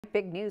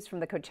Big news from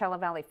the Coachella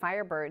Valley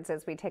Firebirds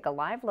as we take a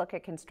live look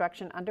at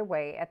construction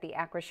underway at the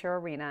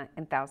Acrisure Arena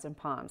in Thousand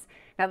Palms.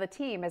 Now the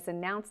team has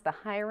announced the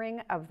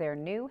hiring of their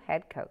new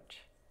head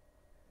coach.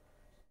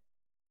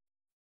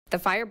 The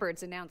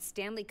Firebirds announced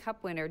Stanley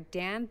Cup winner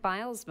Dan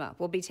Bylsma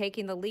will be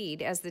taking the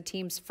lead as the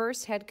team's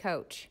first head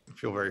coach. I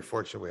feel very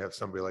fortunate we have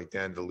somebody like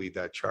Dan to lead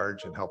that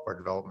charge and help our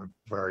development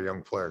for our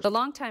young players. The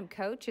longtime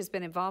coach has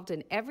been involved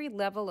in every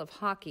level of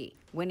hockey,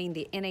 winning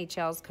the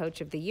NHL's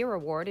Coach of the Year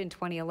award in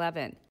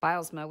 2011.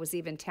 Bylsma was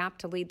even tapped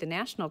to lead the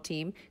national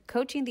team,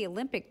 coaching the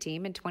Olympic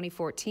team in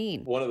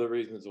 2014. One of the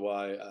reasons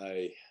why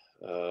I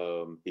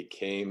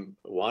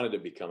wanted to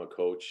become a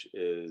coach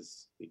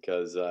is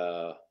because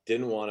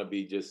didn't want to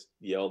be just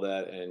yelled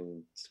at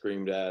and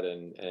screamed at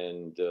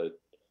and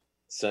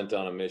sent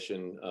on a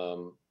mission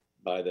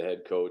by the head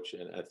coach.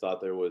 And I thought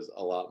there was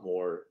a lot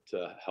more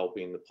to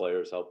helping the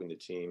players, helping the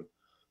team,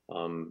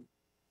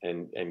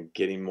 and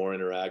getting more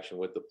interaction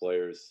with the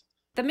players.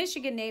 The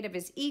Michigan native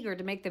is eager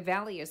to make the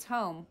Valley his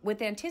home,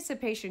 with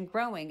anticipation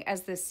growing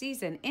as the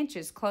season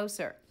inches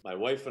closer. My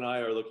wife and I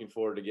are looking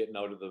forward to getting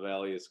out of the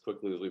Valley as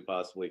quickly as we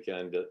possibly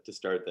can to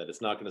start that. It's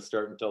not going to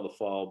start until the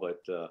fall, but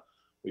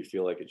we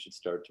feel like it should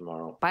start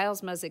tomorrow.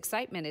 Bylsma's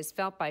excitement is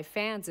felt by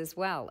fans as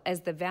well,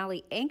 as the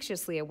Valley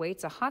anxiously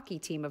awaits a hockey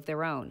team of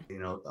their own. You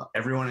know,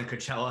 everyone in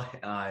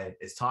Coachella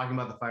is talking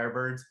about the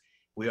Firebirds.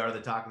 We are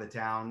the talk of the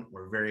town.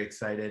 We're very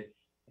excited,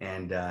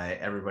 and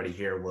everybody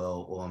here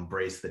will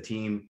embrace the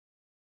team.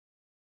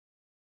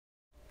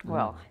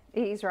 Well,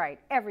 he's right.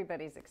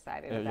 Everybody's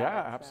excited about it.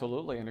 Yeah,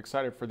 absolutely. And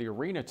excited for the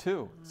arena,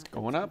 too. It's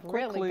going up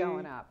quickly. Really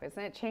going up,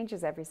 isn't it? It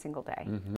changes every single day.